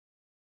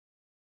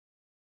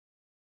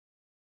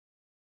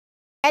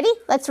Ready?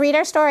 Let's read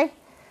our story.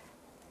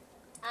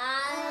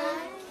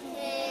 I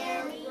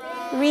can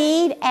run.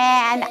 Read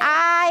and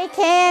I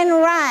can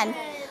run.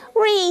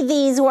 Read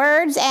these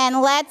words and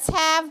let's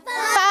have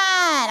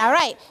fun. All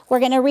right, we're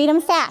going to read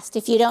them fast.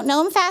 If you don't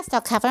know them fast,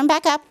 I'll cover them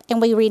back up and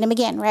we read them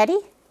again. Ready?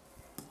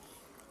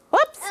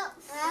 Whoops.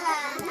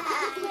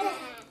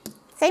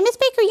 Say, Miss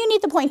Baker, you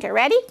need the pointer.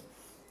 Ready?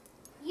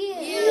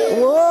 You.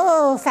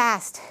 Whoa,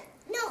 fast.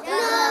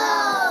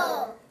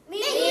 No.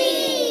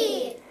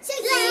 Me.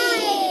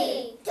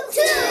 3,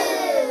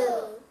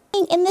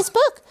 2. In this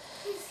book.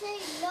 You say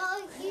no,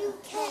 you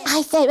can't.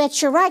 I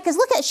bet you're right, because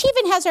look at, she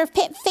even has her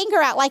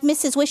finger out like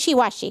Mrs.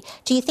 Wishy-Washy.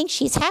 Do you think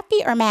she's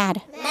happy or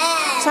mad?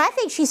 Mad. So I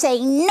think she's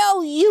saying,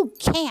 no, you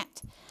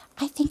can't.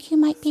 I think you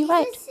might be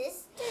right. His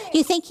sister.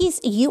 You think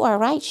you are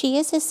right, she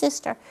is his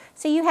sister.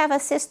 So you have a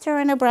sister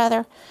and a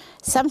brother.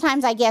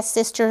 Sometimes I guess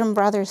sisters and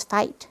brothers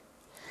fight.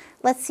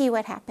 Let's see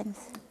what happens.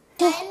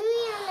 Climbing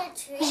on a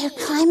tree. They're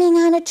climbing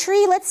on a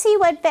tree. Let's see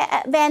what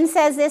Ben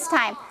says this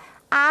time.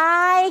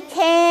 I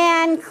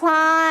can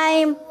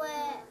climb.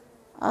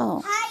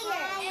 Oh.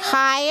 Higher.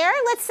 Higher?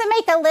 Let's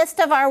make a list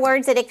of our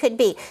words that it could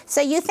be.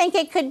 So you think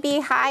it could be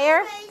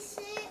higher? Erase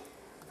it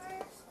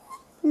first.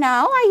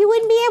 No, you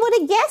wouldn't be able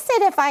to guess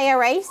it if I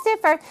erased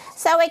it first.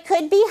 So it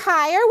could be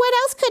higher. What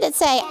else could it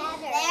say?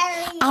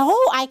 Better.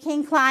 Oh, I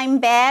can climb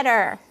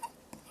better.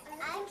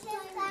 I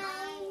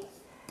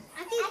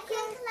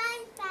can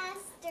climb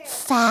faster.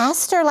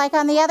 Faster, like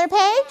on the other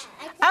page?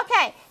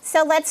 Okay,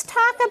 so let's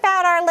talk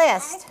about our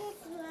list.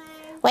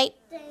 Wait.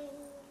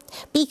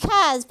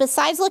 Because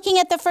besides looking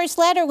at the first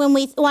letter,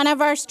 one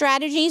of our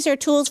strategies or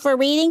tools for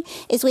reading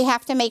is we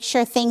have to make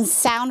sure things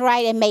sound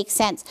right and make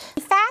sense.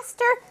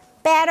 Faster,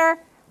 better,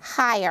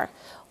 higher.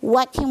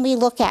 What can we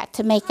look at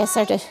to make us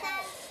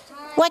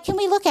what can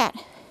we look at?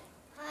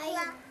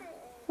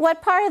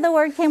 What part of the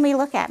word can we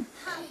look at?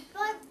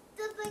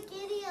 The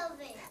beginning of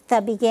it.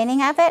 The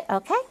beginning of it,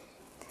 okay.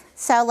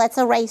 So let's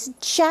erase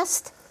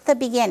just the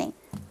beginning.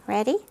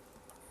 Ready?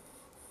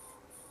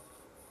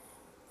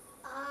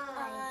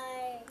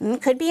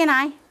 Could be an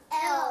I.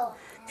 L.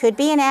 Could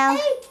be an L.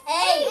 H.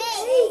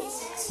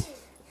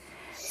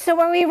 So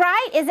were we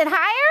right? Is it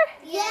higher?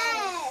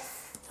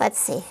 Yes. Let's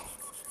see.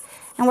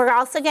 And we're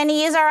also going to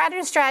use our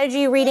other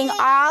strategy, reading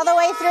all the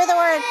way through the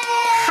word.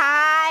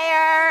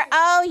 Higher.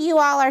 Oh, you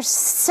all are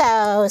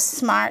so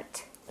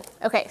smart.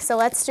 Okay, so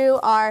let's do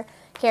our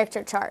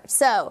character chart.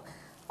 So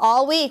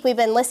all week we've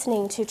been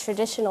listening to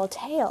traditional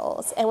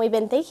tales and we've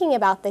been thinking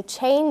about the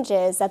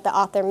changes that the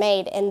author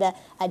made in the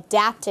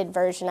adapted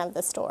version of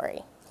the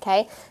story.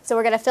 Okay, so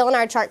we're going to fill in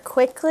our chart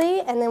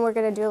quickly and then we're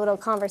going to do a little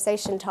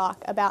conversation talk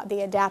about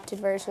the adapted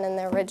version and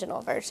the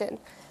original version.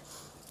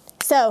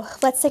 So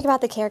let's think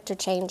about the character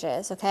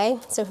changes, okay?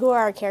 So who are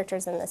our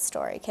characters in this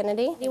story?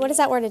 Kennedy? What does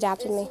that word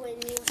adapted mean?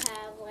 When you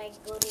have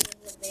like go to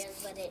the band,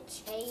 but it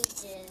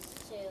changes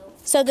to.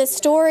 So the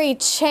story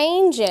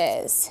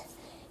changes.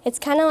 It's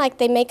kind of like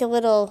they make a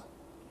little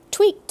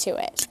tweak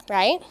to it,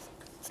 right?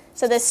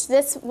 So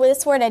this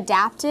word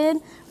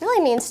adapted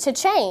really means to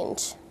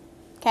change,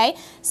 okay?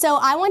 So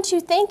I want you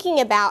thinking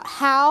about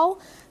how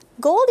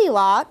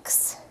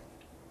Goldilocks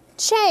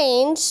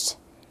changed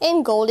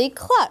in Goldie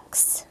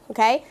Clucks,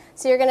 okay?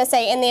 So you're going to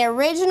say in the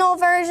original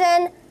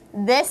version,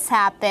 this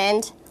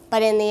happened,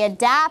 but in the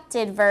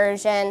adapted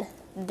version,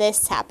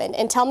 this happened.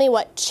 And tell me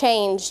what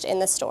changed in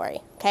the story,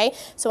 okay?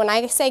 So when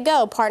I say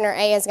go, partner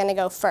A is going to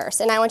go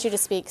first. And I want you to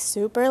speak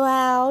super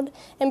loud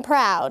and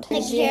proud.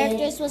 The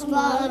characters was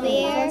Mama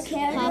Bear,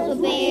 Papa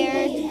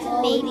Bear,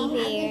 Baby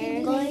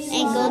Bear,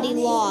 and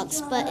Goldilocks.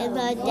 But in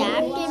the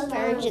adapted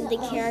version, the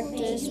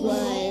characters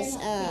was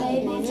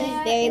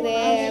Berry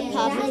Bear,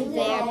 Papa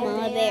Bear,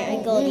 Mama Bear,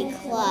 and Goldie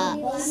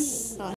Clucks.